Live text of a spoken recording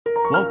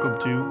Welcome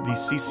to the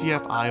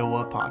CCF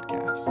Iowa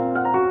podcast.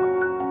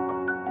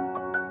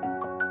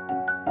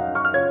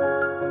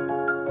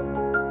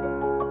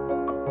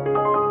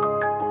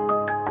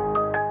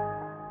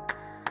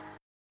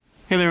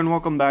 Hey there, and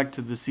welcome back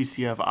to the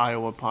CCF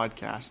Iowa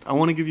podcast. I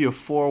want to give you a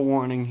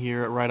forewarning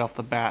here right off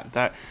the bat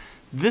that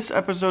this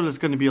episode is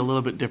going to be a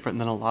little bit different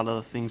than a lot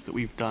of the things that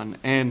we've done.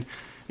 And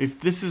if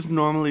this is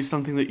normally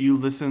something that you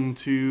listen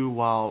to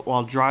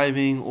while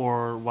driving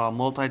or while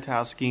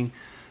multitasking,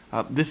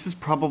 this is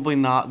probably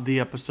not the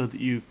episode that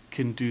you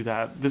can do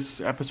that.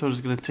 This episode is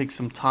going to take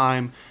some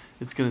time.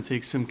 It's going to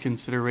take some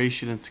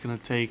consideration. It's going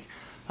to take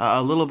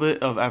a little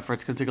bit of effort.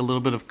 It's going to take a little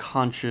bit of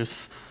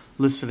conscious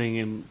listening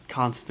and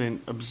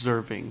constant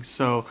observing.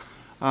 So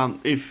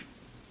if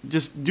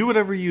just do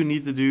whatever you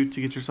need to do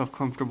to get yourself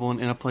comfortable and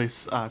in a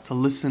place to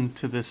listen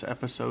to this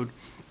episode.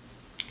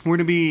 We're going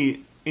to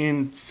be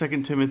in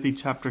 2 Timothy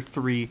chapter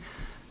 3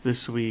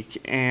 this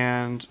week,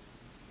 and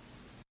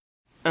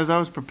as I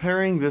was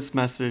preparing this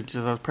message,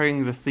 as I was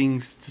preparing the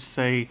things to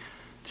say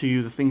to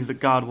you, the things that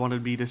God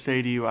wanted me to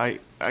say to you, I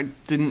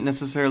didn't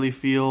necessarily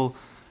feel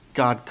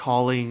God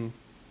calling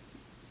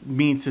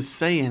me to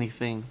say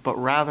anything, but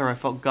rather I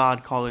felt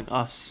God calling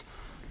us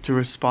to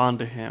respond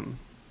to Him.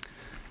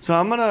 So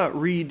I'm going to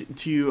read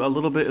to you a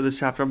little bit of this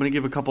chapter. I'm going to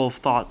give a couple of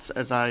thoughts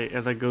as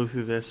I go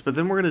through this, but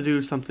then we're going to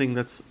do something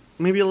that's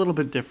maybe a little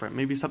bit different,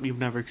 maybe something you've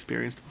never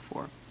experienced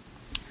before.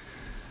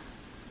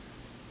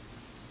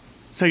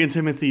 2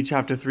 Timothy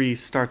chapter 3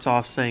 starts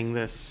off saying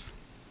this: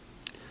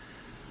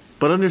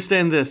 "But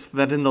understand this,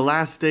 that in the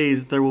last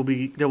days there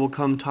will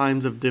come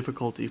times of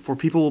difficulty, for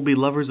people will be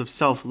lovers of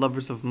self,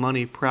 lovers of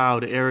money,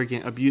 proud,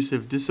 arrogant,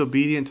 abusive,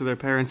 disobedient to their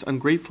parents,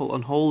 ungrateful,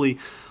 unholy,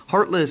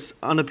 heartless,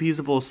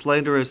 unappeasable,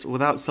 slanderous,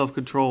 without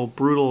self-control,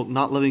 brutal,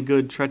 not loving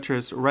good,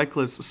 treacherous,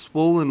 reckless,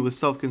 swollen with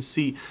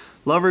self-conceit,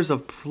 lovers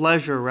of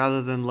pleasure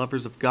rather than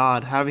lovers of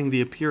God, having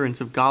the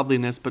appearance of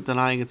godliness but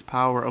denying its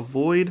power.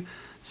 Avoid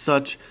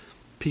such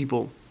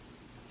people."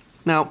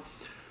 Now,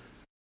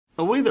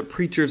 a way that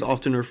preachers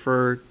often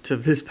refer to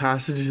this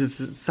passage is,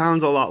 it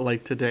sounds a lot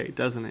like today,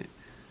 doesn't it?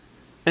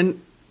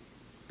 And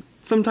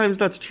sometimes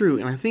that's true,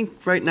 and I think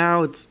right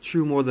now it's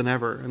true more than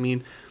ever. I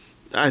mean,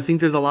 I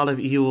think there's a lot of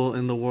evil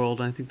in the world,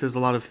 and I think there's a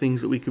lot of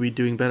things that we could be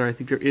doing better. I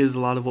think there is a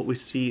lot of what we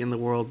see in the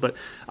world, but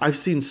I've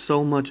seen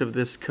so much of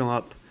this come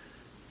up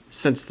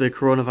since the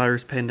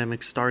coronavirus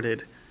pandemic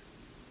started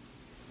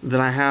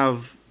than I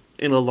have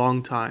in a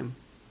long time.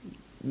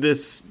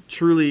 This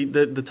truly,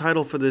 the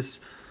title for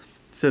this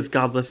says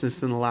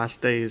godlessness in the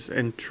last days,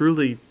 and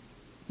truly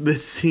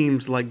this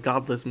seems like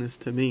godlessness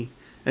to me,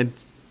 and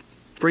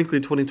frankly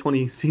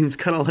 2020 seems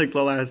kind of like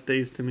the last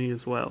days to me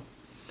as well.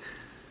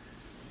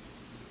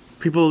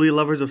 People will be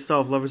lovers of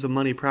self, lovers of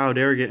money, proud,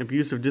 arrogant,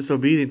 abusive,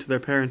 disobedient to their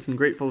parents,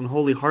 ungrateful,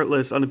 unholy,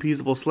 heartless,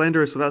 unappeasable,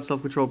 slanderous, without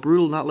self-control,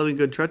 brutal, not loving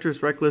good,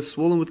 treacherous, reckless,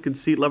 swollen with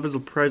conceit, lovers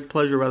of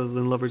pleasure rather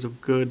than lovers of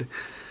good,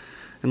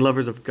 and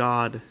lovers of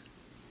God.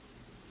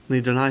 And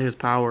they deny His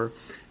power.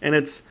 And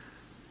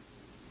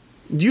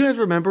do you guys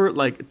remember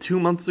like 2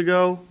 months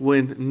ago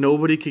when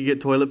nobody could get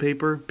toilet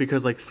paper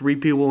because like 3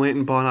 people went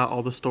and bought out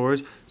all the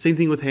stores? Same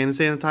thing with hand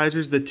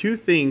sanitizers. The two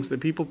things that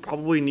people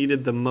probably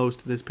needed the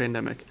most in this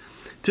pandemic.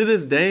 To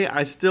this day,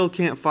 I still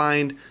can't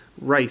find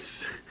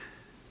rice.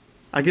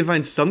 I can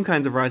find some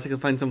kinds of rice. I can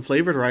find some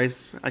flavored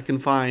rice. I can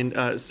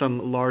find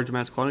some large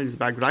mass quantities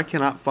back, but I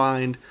cannot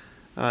find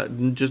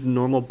just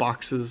normal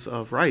boxes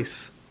of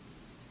rice.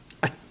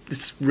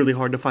 It's really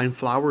hard to find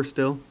flour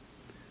still.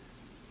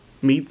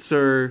 Meats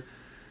are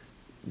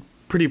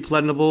pretty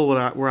plentiful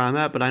where I'm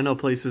at, but I know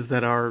places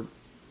that are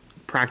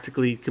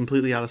practically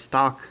completely out of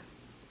stock.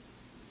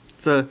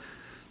 It's a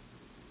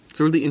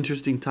really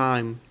interesting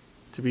time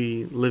to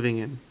be living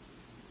in.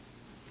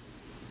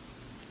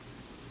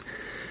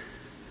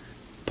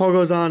 Paul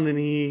goes on and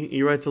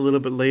he writes a little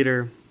bit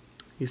later.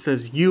 He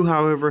says, "You,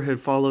 however, had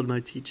followed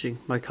my teaching,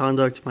 my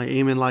conduct, my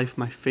aim in life,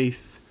 my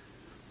faith,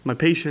 my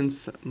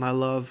patience, my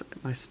love,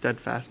 my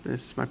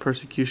steadfastness, my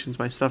persecutions,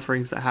 my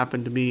sufferings that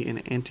happened to me in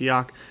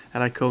Antioch,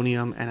 at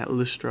Iconium, and at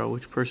Lystra,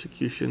 which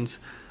persecutions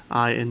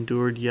I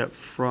endured, yet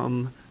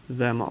from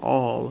them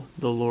all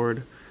the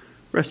Lord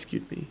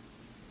rescued me."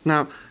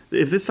 Now,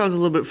 if this sounds a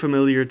little bit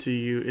familiar to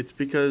you, it's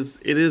because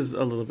it is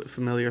a little bit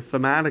familiar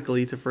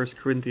thematically to 1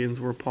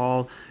 Corinthians, where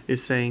Paul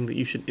is saying that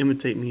you should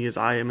imitate me as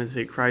I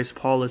imitate Christ.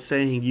 Paul is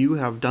saying, you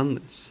have done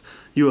this.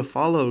 You have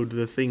followed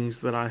the things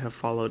that I have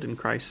followed in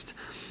Christ.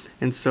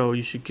 And so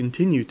you should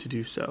continue to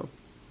do so.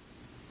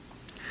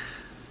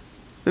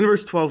 Then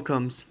verse 12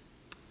 comes.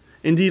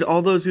 "Indeed,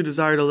 all those who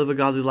desire to live a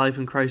godly life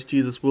in Christ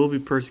Jesus will be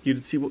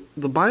persecuted." See,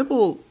 the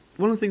Bible,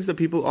 one of the things that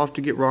people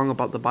often get wrong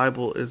about the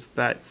Bible is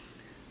that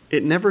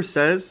it never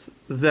says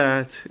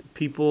that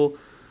people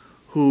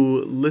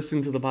who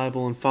listen to the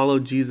Bible and follow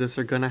Jesus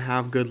are going to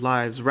have good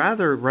lives.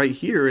 Rather, right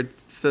here, it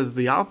says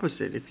the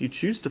opposite. If you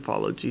choose to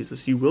follow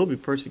Jesus, you will be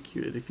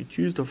persecuted. If you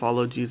choose to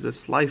follow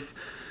Jesus, life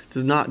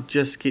does not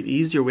just get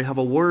easier. We have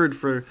a word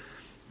for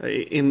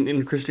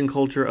in Christian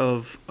culture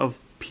of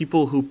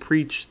people who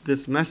preach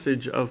this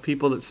message, of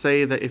people that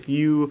say that if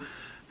you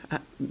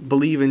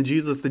believe in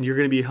Jesus, then you're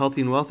going to be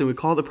healthy and wealthy. We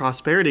call it the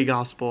prosperity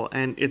gospel,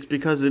 and it's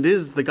because it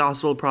is the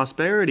gospel of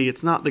prosperity.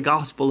 It's not the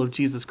gospel of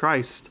Jesus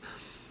Christ.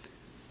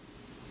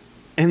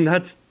 And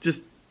that's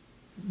just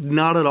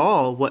not at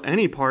all what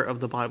any part of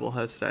the Bible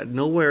has said.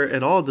 Nowhere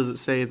at all does it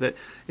say that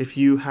if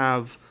you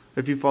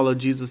follow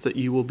Jesus, that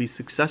you will be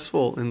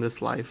successful in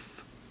this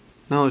life.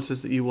 No, it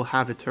says that you will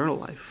have eternal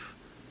life.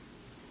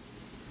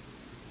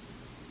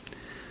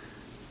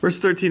 Verse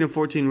 13 and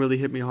 14 really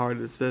hit me hard.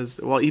 It says,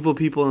 while evil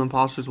people and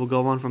impostors will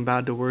go on from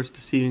bad to worse,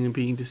 deceiving and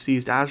being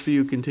deceived, as for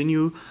you,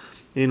 continue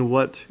in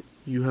what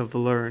you have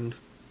learned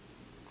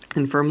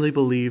and firmly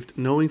believed,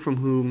 knowing from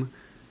whom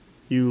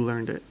you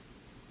learned it.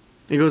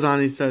 He goes on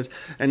and he says,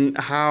 and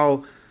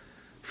how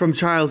from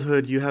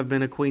childhood you have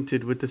been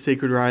acquainted with the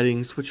sacred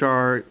writings, which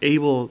are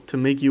able to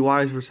make you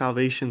wise for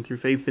salvation through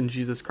faith in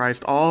Jesus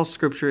Christ. All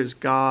Scripture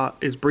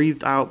is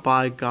breathed out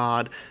by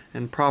God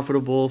and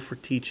profitable for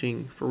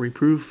teaching, for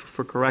reproof,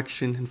 for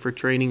correction, and for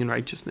training in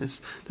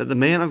righteousness, that the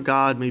man of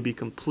God may be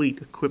complete,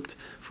 equipped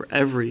for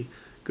every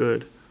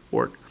good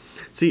work.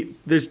 See,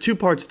 there's two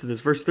parts to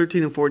this. Verse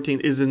 13 and 14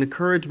 is an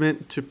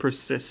encouragement to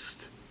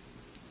persist.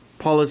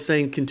 Paul is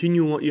saying,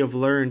 continue what you have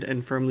learned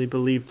and firmly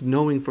believed,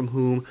 knowing from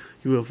whom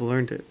you have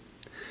learned it.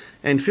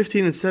 And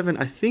 15 and 7,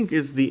 I think,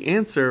 is the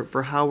answer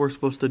for how we're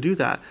supposed to do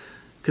that.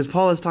 Because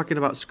Paul is talking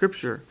about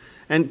Scripture.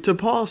 And to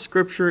Paul,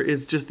 Scripture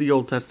is just the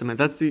Old Testament.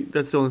 That's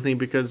the only thing,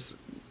 because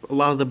a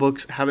lot of the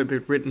books haven't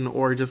been written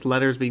or just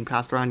letters being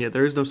passed around yet.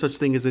 There is no such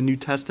thing as a New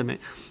Testament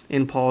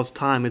in Paul's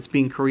time. It's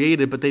being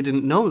created, but they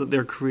didn't know that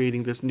they're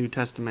creating this New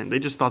Testament. They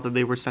just thought that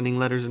they were sending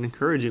letters and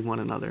encouraging one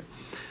another.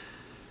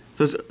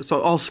 So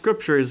all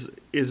Scripture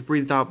is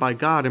breathed out by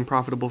God and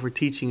profitable for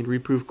teaching and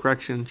reproof,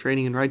 correction, and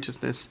training in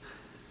righteousness,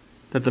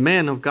 that the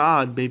man of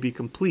God may be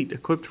complete,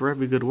 equipped for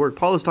every good work.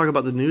 Paul is talking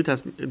about the New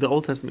Testament, the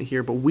Old Testament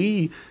here, but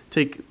we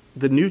take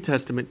the New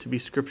Testament to be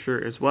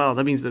Scripture as well.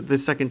 That means that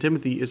this 2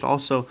 Timothy is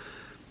also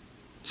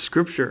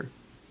Scripture.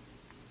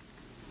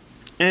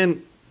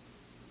 And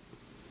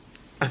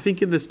I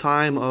think in this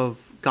time of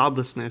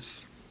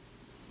godlessness,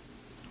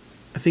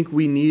 I think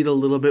we need a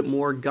little bit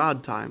more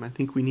God time. I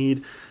think we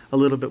need a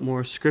little bit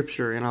more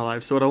Scripture in our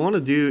lives. So what I want to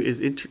do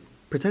is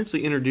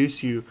potentially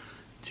introduce you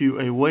to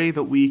a way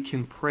that we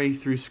can pray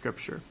through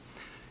Scripture.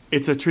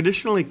 It's a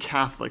traditionally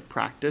Catholic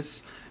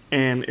practice,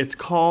 and it's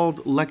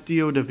called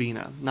Lectio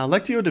Divina. Now,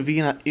 Lectio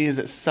Divina is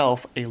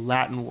itself a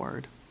Latin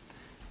word,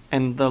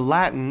 and the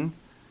Latin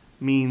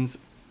means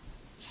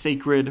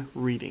sacred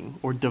reading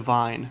or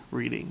divine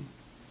reading.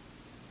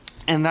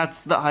 And that's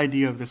the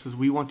idea of this, is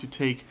we want to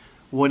take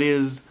what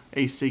is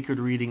a sacred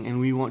reading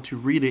and we want to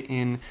read it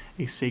in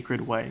a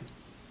sacred way.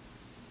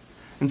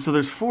 And so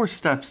there's 4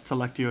 steps to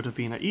Lectio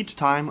Divina. Each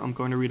time I'm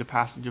going to read a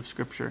passage of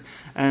Scripture.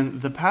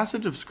 And the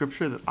passage of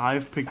Scripture that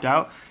I've picked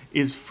out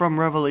is from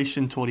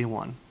Revelation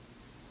 21.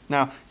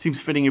 Now, it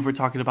seems fitting if we're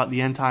talking about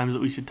the end times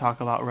that we should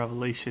talk about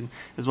Revelation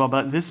as well.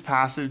 But this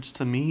passage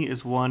to me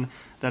is one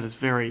that is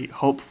very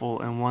hopeful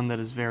and one that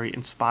is very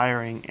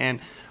inspiring. And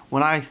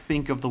when I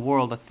think of the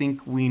world, I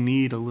think we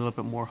need a little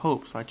bit more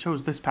hope. So I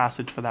chose this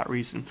passage for that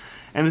reason.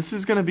 And this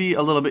is going to be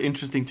a little bit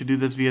interesting to do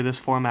this via this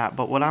format.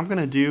 But what I'm going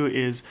to do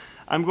is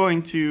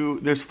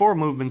there's 4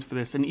 movements for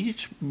this. In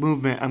each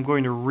movement, I'm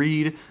going to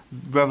read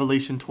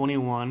Revelation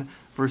 21,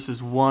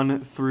 verses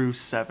 1 through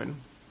 7.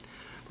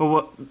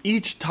 But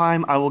each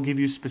time I will give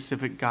you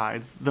specific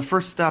guides. The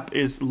first step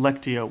is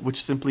Lectio,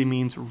 which simply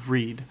means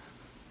read.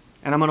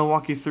 And I'm going to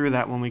walk you through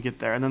that when we get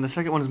there. And then the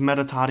second one is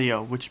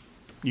Meditatio, which,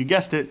 you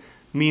guessed it,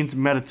 means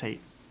meditate.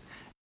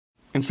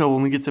 And so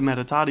when we get to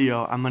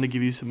Meditatio, I'm going to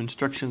give you some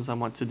instructions on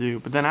what to do.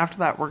 But then after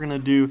that, we're going to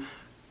do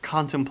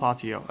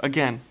Contemplatio.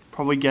 Again,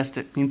 probably guessed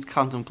it, means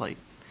contemplate.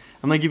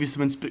 I'm going to give you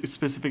some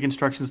specific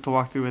instructions to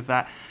walk through with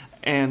that.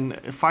 And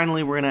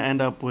finally, we're going to end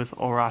up with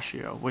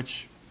Oratio,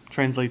 which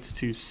translates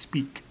to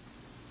speak.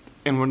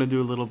 And we're going to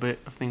do a little bit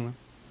of thing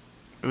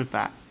with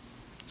that.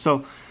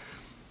 So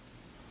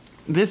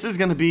this is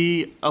going to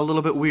be a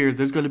little bit weird.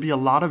 There's going to be a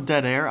lot of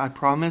dead air, I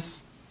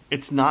promise.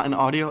 It's not an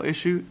audio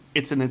issue,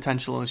 it's an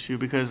intentional issue,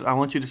 because I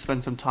want you to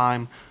spend some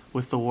time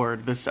with the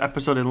Word. This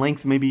episode in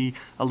length may be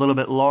a little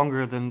bit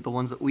longer than the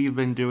ones that we've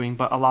been doing,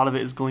 but a lot of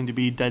it is going to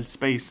be dead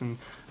space. And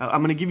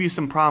I'm going to give you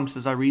some prompts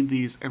as I read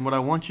these, and what I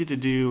want you to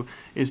do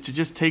is to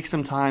just take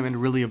some time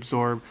and really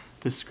absorb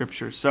this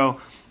Scripture. So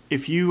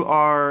if you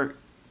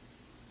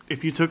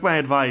took my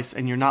advice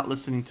and you're not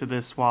listening to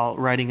this while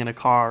riding in a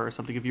car or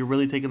something, if you're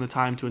really taking the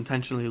time to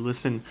intentionally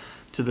listen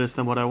to this,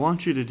 then what I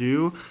want you to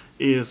do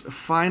is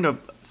find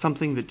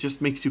something that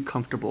just makes you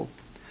comfortable.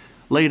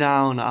 Lay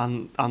down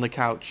on the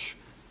couch.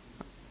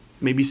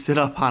 Maybe sit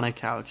up on a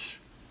couch.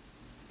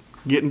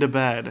 Get into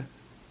bed.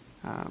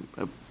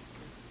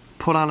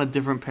 Put on a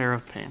different pair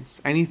of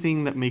pants.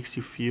 Anything that makes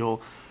you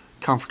feel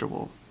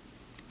comfortable.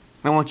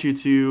 I want you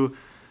to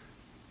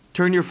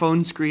turn your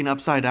phone screen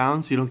upside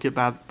down so you don't get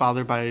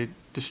bothered by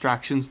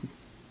distractions.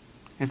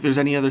 If there's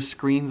any other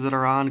screens that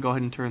are on, go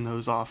ahead and turn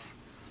those off.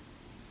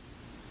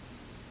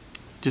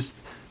 Just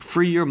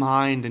free your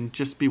mind and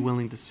just be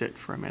willing to sit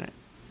for a minute.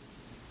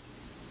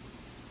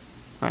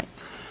 All right.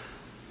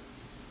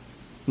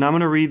 Now I'm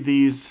going to read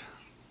these,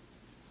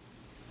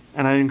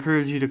 and I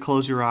encourage you to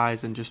close your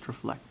eyes and just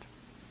reflect.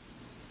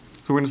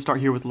 So we're going to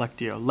start here with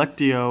lectio.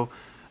 Lectio,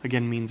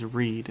 again, means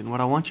read. And what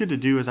I want you to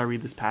do as I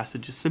read this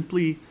passage is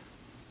simply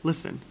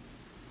listen.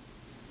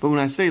 But when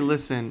I say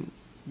listen,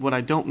 what I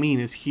don't mean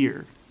is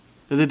hear.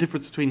 There's a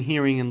difference between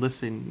hearing and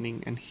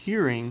listening. And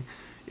hearing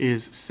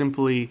is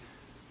simply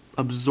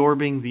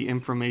absorbing the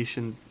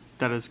information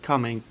that is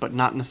coming, but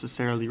not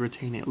necessarily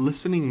retaining it.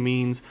 Listening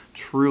means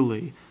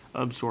truly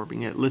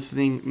absorbing it.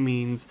 Listening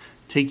means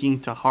taking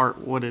to heart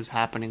what is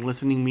happening.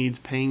 Listening means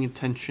paying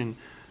attention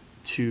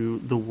to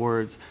the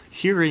words.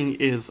 Hearing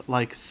is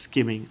like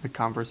skimming a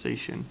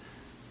conversation,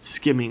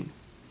 skimming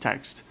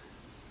text.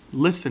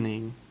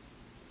 Listening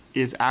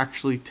is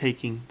actually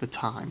taking the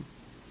time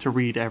to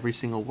read every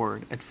single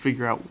word and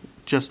figure out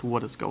just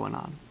what is going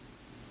on.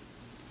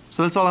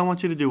 So that's all I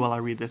want you to do while I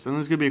read this. And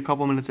there's going to be a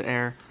couple minutes of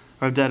air,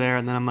 or dead air,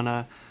 and then I'm going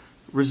to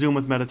resume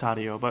with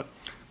meditatio. But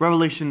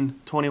Revelation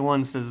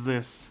 21 says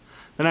this: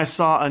 Then I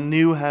saw a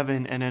new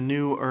heaven and a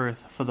new earth,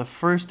 for the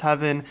first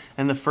heaven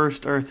and the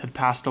first earth had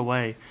passed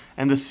away,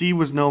 and the sea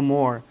was no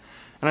more.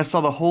 And I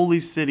saw the holy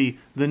city,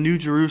 the new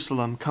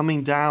Jerusalem,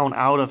 coming down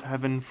out of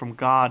heaven from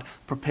God,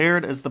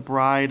 prepared as the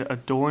bride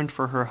adorned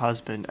for her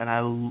husband. And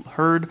I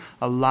heard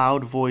a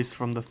loud voice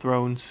from the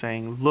throne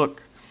saying,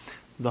 Look,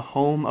 the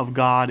home of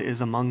God is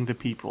among the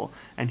people,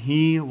 and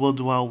he will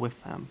dwell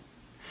with them.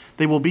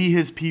 They will be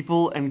his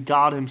people, and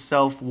God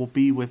himself will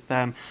be with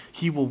them.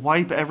 He will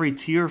wipe every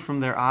tear from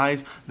their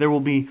eyes. There will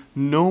be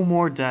no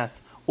more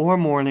death, or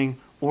mourning,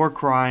 or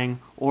crying,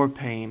 or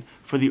pain,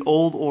 for the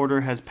old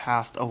order has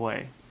passed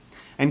away.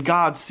 And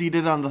God,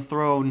 seated on the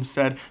throne,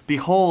 said,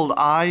 Behold,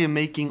 I am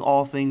making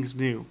all things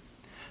new.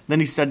 Then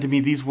he said to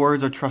me, These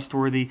words are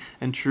trustworthy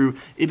and true.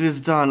 It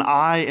is done.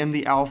 I am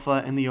the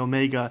Alpha and the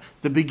Omega,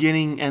 the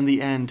beginning and the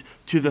end.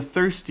 To the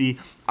thirsty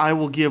I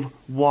will give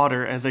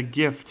water as a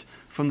gift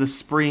from the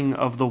spring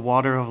of the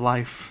water of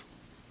life.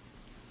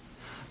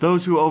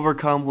 Those who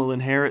overcome will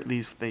inherit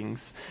these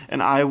things,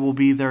 and I will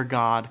be their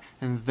God,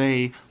 and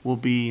they will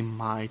be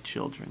my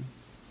children.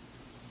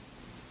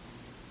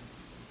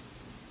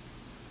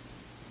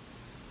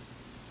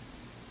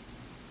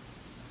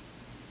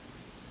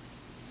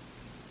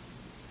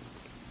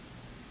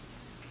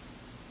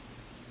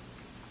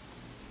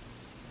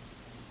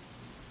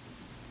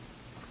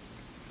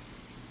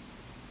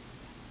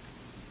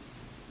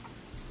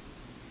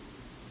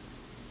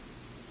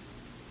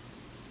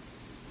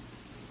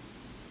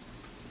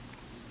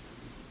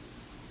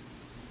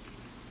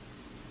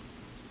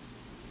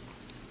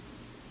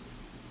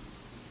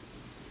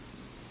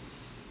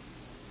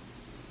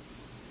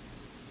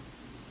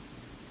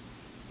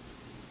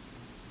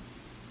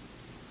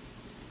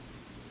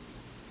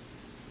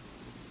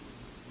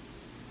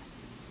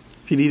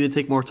 If you need to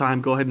take more time,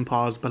 go ahead and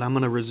pause, but I'm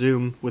going to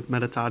resume with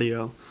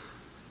meditatio.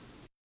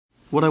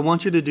 What I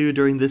want you to do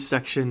during this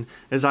section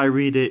as I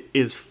read it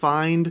is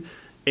find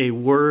a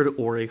word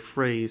or a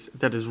phrase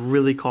that is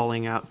really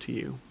calling out to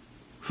you.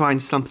 Find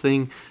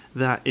something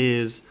that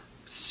is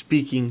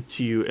speaking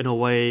to you in a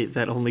way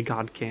that only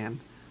God can.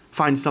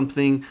 Find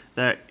something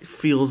that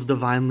feels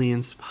divinely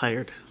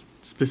inspired,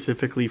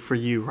 specifically for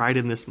you right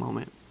in this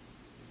moment.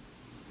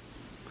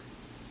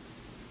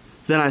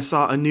 Then I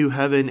saw a new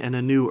heaven and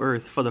a new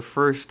earth, for the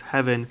first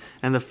heaven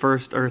and the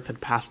first earth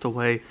had passed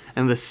away,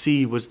 and the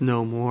sea was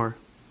no more.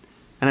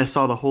 And I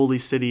saw the holy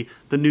city,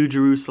 the new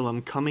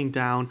Jerusalem, coming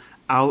down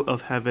out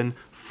of heaven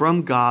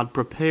from God,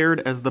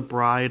 prepared as the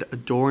bride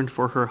adorned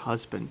for her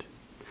husband.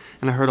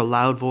 And I heard a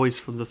loud voice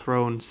from the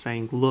throne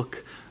saying,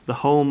 Look,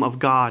 the home of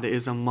God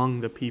is among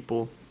the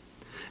people,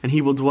 and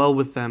he will dwell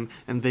with them,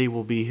 and they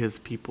will be his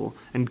people,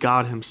 and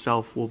God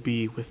himself will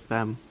be with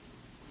them.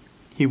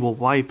 He will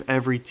wipe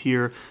every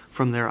tear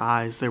from their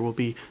eyes. There will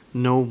be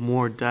no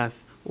more death,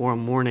 or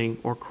mourning,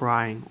 or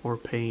crying, or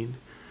pain,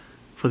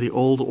 for the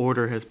old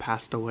order has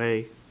passed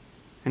away.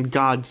 And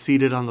God,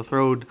 seated on the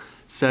throne,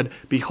 said,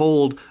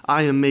 Behold,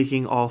 I am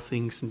making all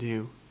things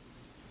new.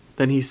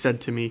 Then he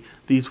said to me,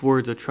 These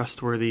words are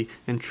trustworthy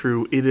and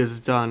true. It is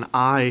done.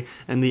 I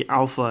am the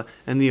Alpha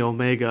and the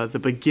Omega, the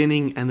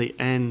beginning and the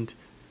end.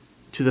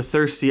 To the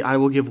thirsty I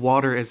will give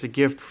water as a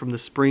gift from the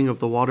spring of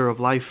the water of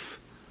life.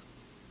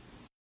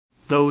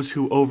 Those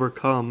who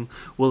overcome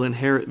will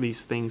inherit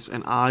these things,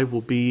 and I will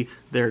be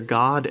their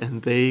God,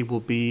 and they will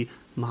be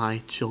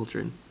my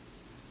children.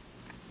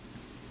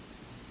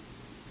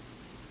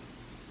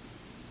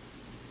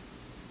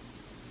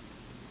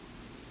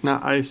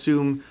 Now, I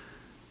assume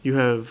you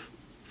have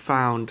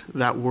found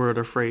that word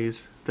or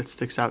phrase that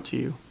sticks out to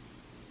you.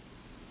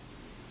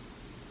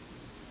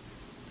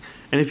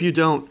 And if you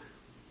don't,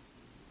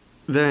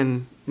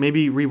 then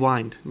maybe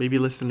rewind, maybe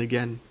listen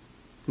again,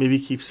 maybe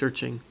keep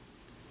searching.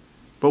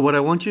 But what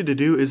I want you to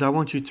do is I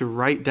want you to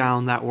write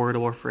down that word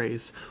or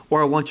phrase,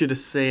 or I want you to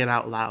say it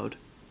out loud.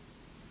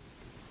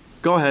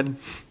 Go ahead.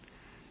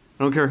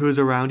 I don't care who's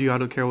around you. I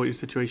don't care what your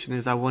situation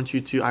is. I want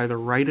you to either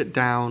write it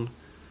down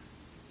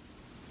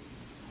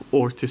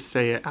or to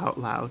say it out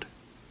loud.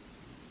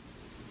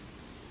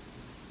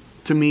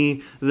 To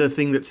me, the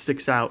thing that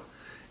sticks out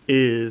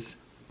is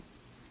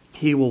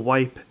He will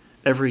wipe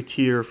every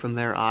tear from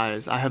their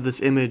eyes. I have this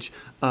image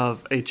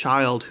of a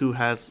child who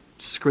has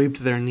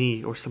scraped their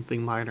knee or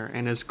something minor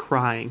and is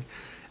crying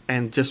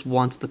and just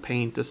wants the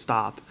pain to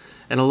stop.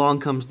 And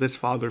along comes this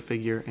father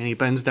figure, and he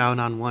bends down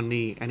on one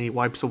knee and he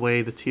wipes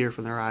away the tear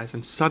from their eyes,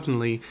 and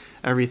suddenly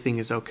everything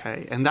is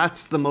okay. And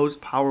that's the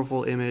most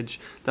powerful image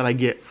that I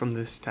get from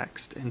this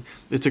text. And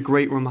it's a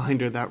great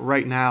reminder that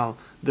right now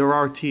there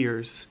are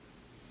tears,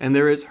 and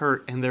there is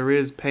hurt, and there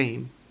is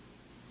pain.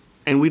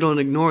 And we don't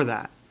ignore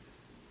that.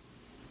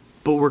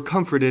 But we're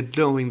comforted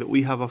knowing that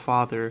we have a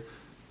Father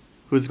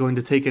who is going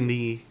to take a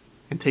knee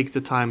and take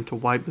the time to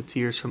wipe the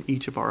tears from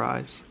each of our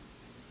eyes.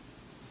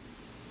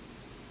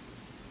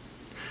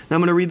 Now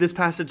I'm going to read this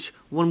passage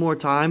one more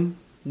time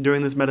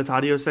during this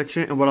meditatio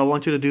section, and what I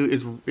want you to do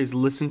is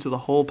listen to the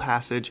whole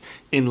passage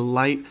in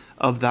light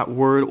of that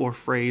word or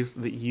phrase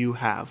that you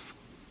have.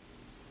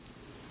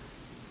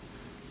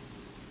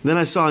 Then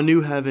I saw a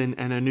new heaven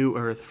and a new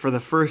earth, for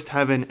the first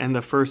heaven and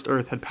the first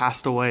earth had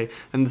passed away,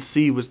 and the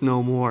sea was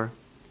no more.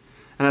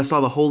 And I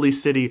saw the holy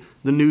city,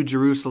 the new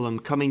Jerusalem,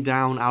 coming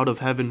down out of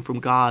heaven from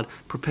God,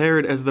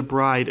 prepared as the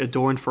bride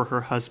adorned for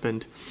her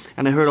husband.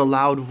 And I heard a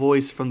loud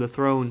voice from the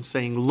throne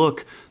saying,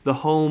 "Look, the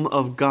home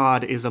of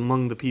God is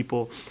among the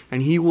people,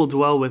 and he will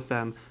dwell with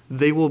them.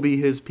 They will be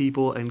his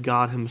people, and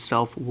God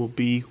himself will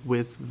be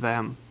with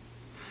them.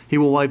 He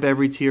will wipe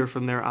every tear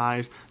from their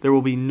eyes. There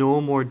will be no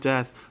more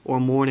death,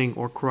 or mourning,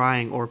 or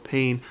crying, or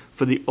pain,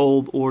 for the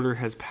old order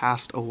has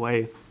passed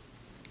away."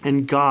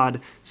 And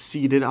God,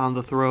 seated on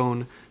the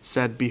throne,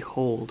 said,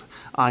 "Behold,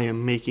 I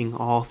am making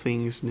all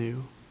things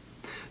new."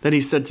 Then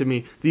he said to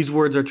me, "These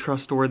words are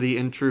trustworthy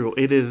and true.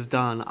 It is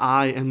done.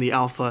 I am the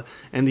Alpha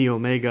and the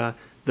Omega,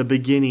 the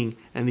beginning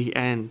and the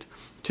end.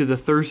 To the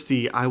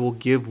thirsty I will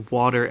give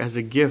water as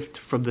a gift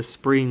from the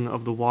spring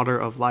of the water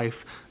of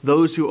life.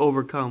 Those who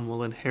overcome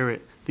will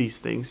inherit these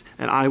things,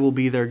 and I will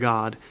be their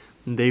God,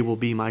 and they will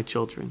be my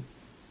children."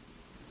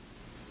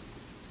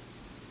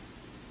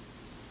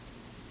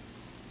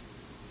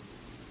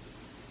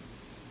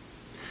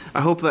 I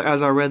hope that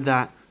as I read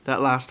that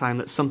last time,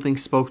 that something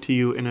spoke to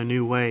you in a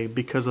new way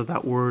because of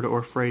that word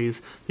or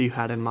phrase that you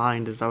had in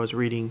mind as I was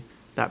reading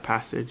that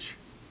passage.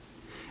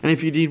 And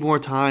if you need more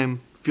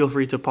time, feel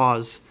free to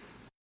pause.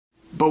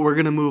 But we're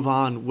going to move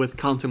on with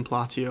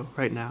contemplatio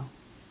right now.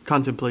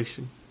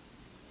 Contemplation.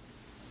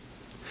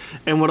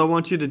 And what I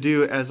want you to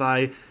do as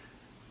I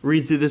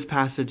read through this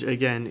passage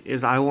again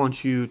is I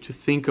want you to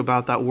think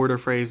about that word or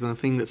phrase and the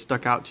thing that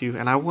stuck out to you.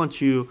 And I want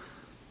you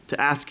to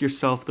ask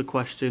yourself the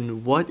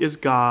question, what is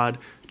God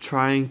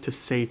trying to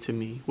say to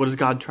me? What is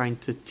God trying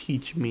to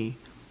teach me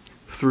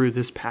through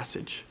this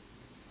passage?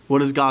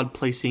 What is God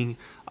placing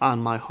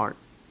on my heart?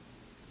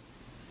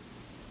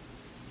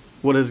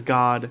 What is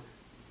God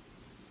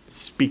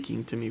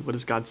speaking to me? What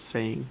is God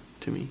saying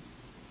to me?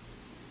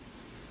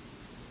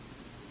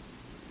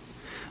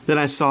 Then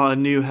I saw a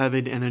new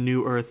heaven and a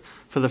new earth,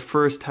 for the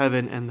first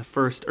heaven and the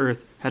first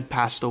earth had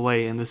passed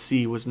away, and the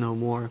sea was no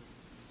more.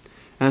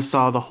 And I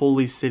saw the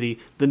holy city,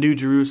 the new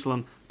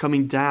Jerusalem,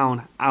 coming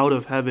down out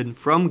of heaven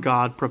from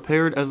God,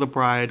 prepared as a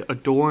bride,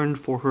 adorned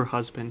for her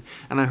husband.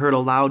 And I heard a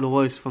loud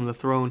voice from the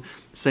throne,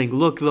 saying,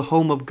 "Look, the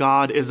home of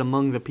God is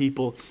among the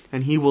people,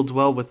 and he will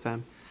dwell with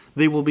them.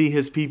 They will be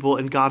his people,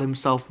 and God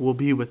himself will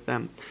be with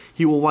them.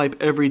 He will wipe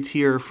every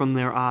tear from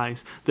their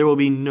eyes. There will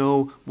be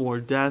no more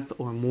death,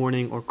 or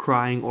mourning, or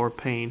crying, or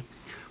pain,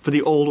 for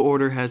the old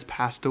order has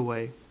passed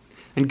away."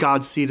 And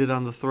God, seated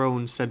on the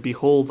throne, said,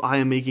 "Behold, I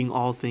am making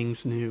all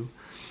things new."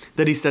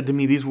 Then he said to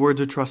me, "These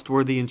words are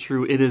trustworthy and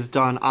true. It is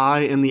done. I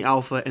am the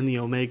Alpha and the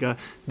Omega,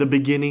 the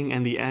beginning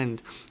and the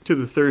end. To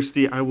the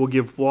thirsty I will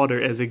give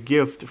water as a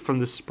gift from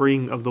the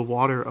spring of the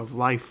water of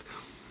life.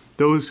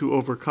 Those who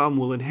overcome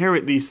will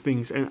inherit these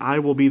things, and I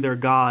will be their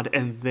God,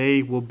 and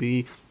they will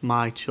be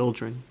my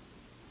children."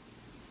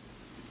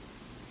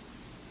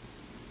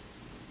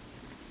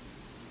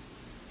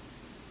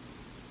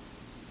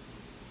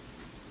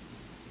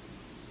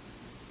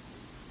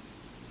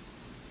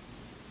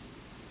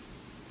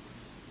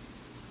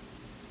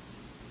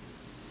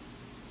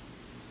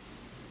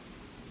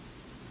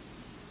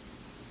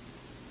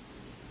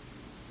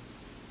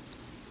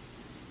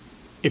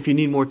 If you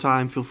need more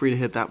time, feel free to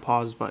hit that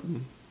pause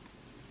button.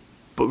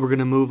 But we're going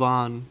to move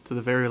on to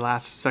the very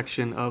last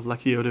section of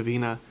Lectio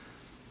Divina,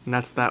 and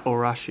that's that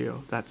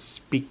oratio, that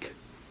speak.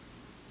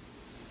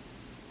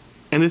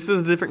 And this is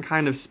a different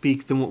kind of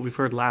speak than what we've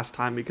heard last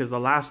time, because the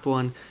last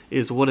one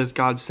is, what is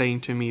God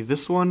saying to me?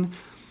 This one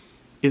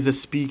is a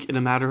speak in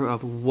a matter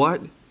of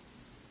how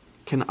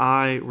can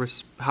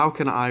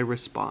I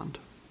respond?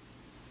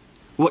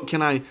 What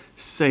can I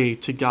say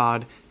to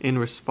God in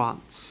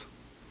response?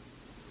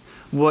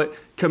 What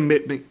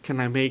commitment can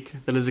I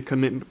make that is a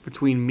commitment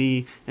between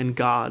me and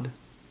God?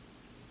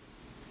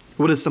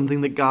 What is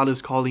something that God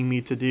is calling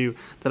me to do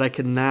that I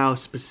can now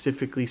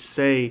specifically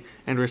say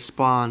and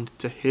respond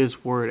to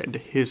his word and to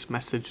his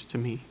message to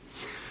me?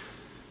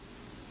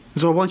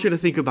 So I want you to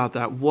think about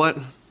that. What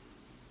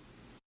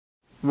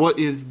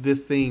is the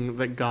thing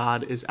that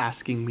God is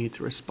asking me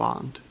to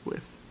respond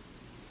with?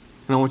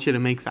 And I want you to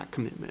make that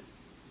commitment.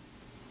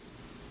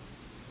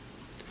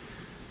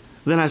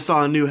 Then I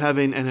saw a new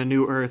heaven and a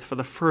new earth, for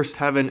the first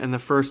heaven and the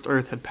first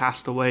earth had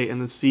passed away,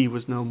 and the sea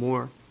was no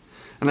more.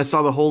 And I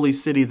saw the holy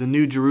city, the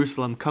new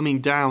Jerusalem, coming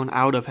down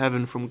out of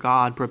heaven from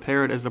God,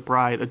 prepared as a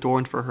bride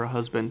adorned for her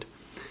husband.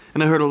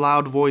 And I heard a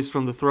loud voice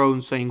from the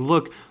throne saying,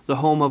 "Look, the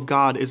home of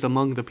God is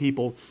among the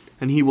people,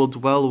 and he will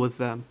dwell with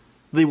them.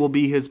 They will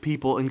be his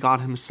people, and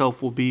God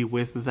himself will be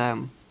with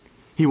them.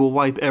 He will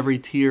wipe every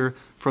tear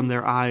from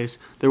their eyes.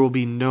 There will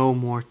be no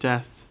more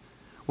death,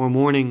 or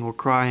mourning, or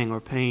crying, or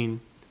pain,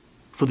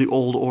 for the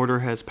old order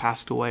has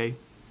passed away."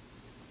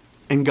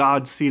 And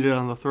God, seated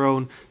on the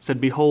throne,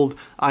 said, "Behold,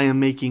 I am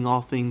making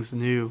all things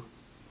new."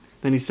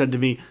 Then he said to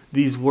me,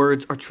 "These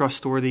words are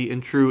trustworthy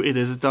and true. It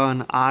is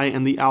done. I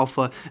am the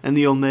Alpha and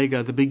the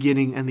Omega, the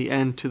beginning and the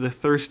end. To the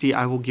thirsty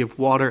I will give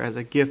water as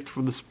a gift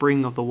from the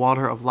spring of the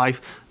water of life.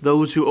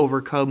 Those who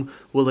overcome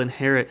will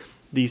inherit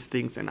these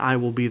things, and I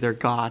will be their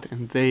God,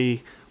 and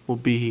they will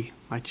be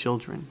my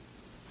children."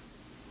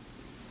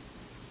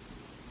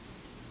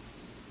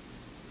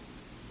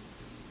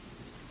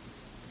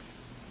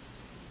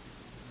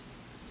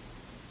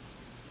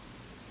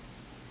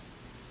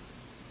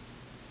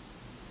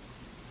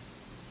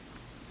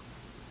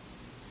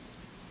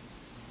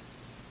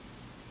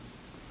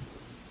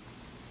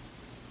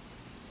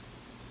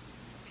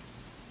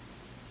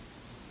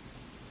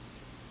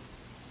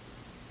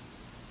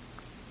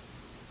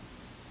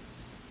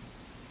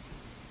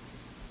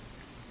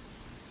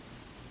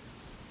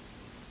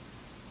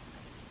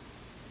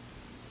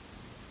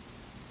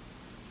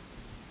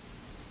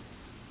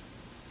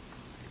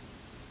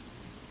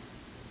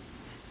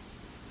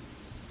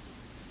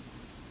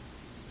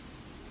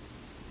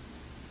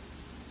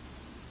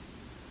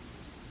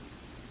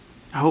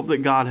 I hope that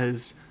God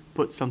has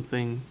put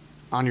something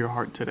on your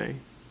heart today.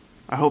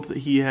 I hope that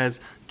he has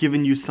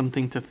given you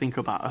something to think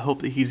about. I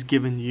hope that he's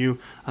given you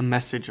a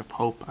message of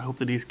hope. I hope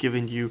that he's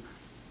given you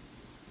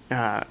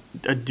a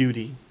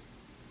duty.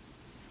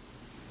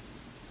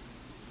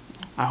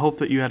 I hope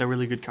that you had a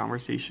really good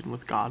conversation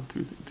with God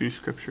through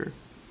Scripture.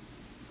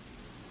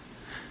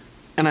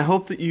 And I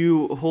hope that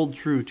you hold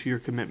true to your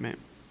commitment.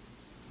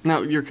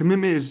 Now, your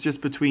commitment is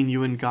just between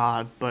you and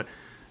God, but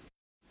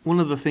one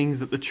of the things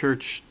that the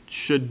church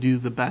should do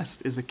the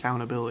best is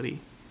accountability.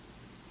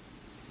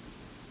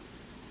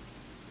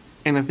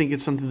 And I think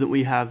it's something that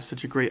we have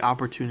such a great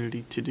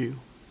opportunity to do.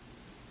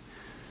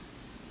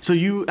 So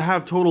you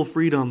have total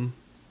freedom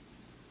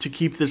to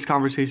keep this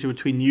conversation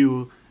between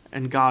you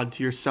and God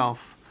to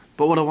yourself.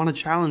 But what I want to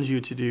challenge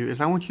you to do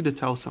is I want you to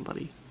tell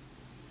somebody.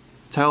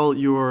 Tell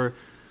your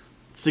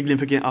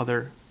significant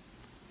other.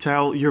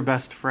 Tell your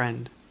best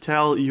friend.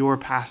 Tell your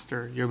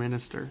pastor, your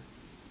minister.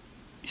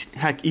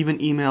 Heck,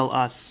 even email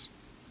us.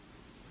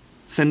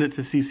 Send it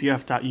to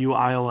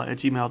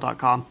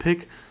ccf.uiowa@gmail.com.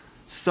 Pick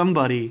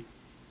somebody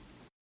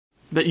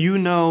that you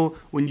know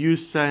when you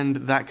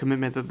send that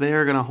commitment that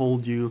they're going to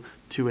hold you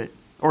to it.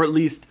 Or at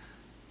least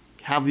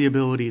have the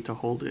ability to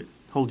hold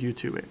you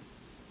to it.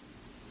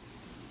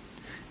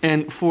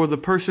 And for the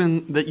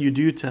person that you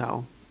do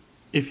tell,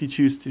 if you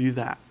choose to do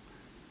that,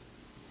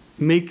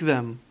 make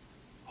them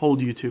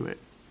hold you to it.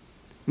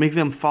 Make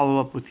them follow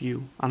up with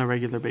you on a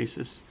regular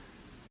basis.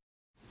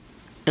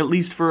 At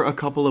least for a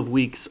couple of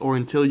weeks, or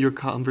until your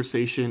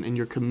conversation and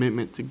your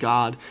commitment to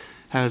God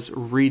has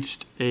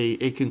reached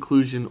a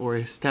conclusion or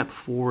a step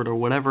forward, or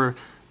whatever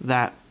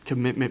that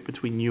commitment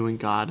between you and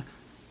God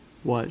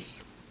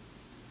was.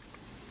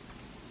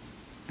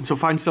 And so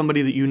find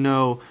somebody that you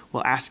know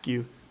will ask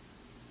you,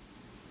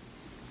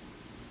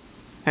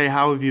 "Hey,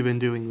 how have you been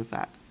doing with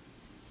that?"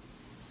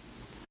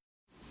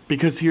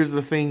 Because here's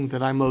the thing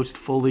that I most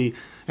fully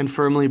and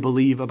firmly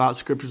believe about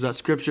Scripture, that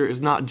Scripture is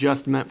not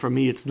just meant for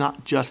me, it's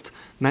not just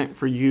meant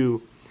for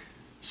you.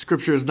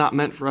 Scripture is not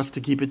meant for us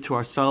to keep it to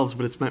ourselves,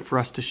 but it's meant for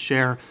us to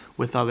share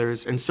with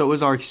others, and so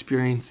is our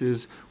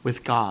experiences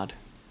with God.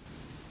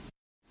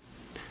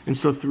 And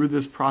so through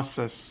this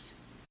process,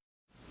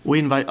 we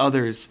invite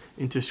others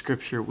into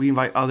Scripture. We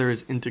invite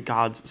others into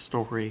God's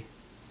story.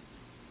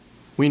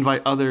 We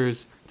invite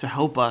others to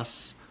help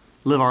us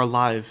live our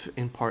lives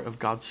in part of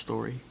God's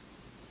story.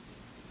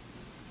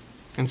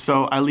 And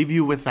so I leave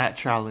you with that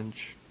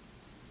challenge.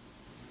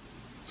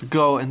 So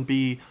go and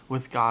be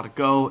with God.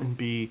 Go and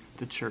be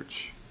the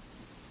church.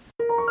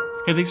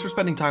 Hey, thanks for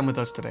spending time with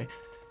us today.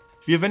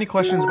 If you have any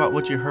questions about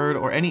what you heard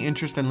or any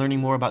interest in learning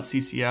more about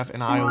CCF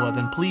in Iowa,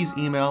 then please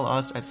email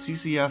us at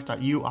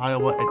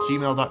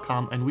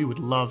ccf.uiowa@gmail.com, and we would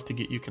love to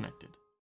get you connected.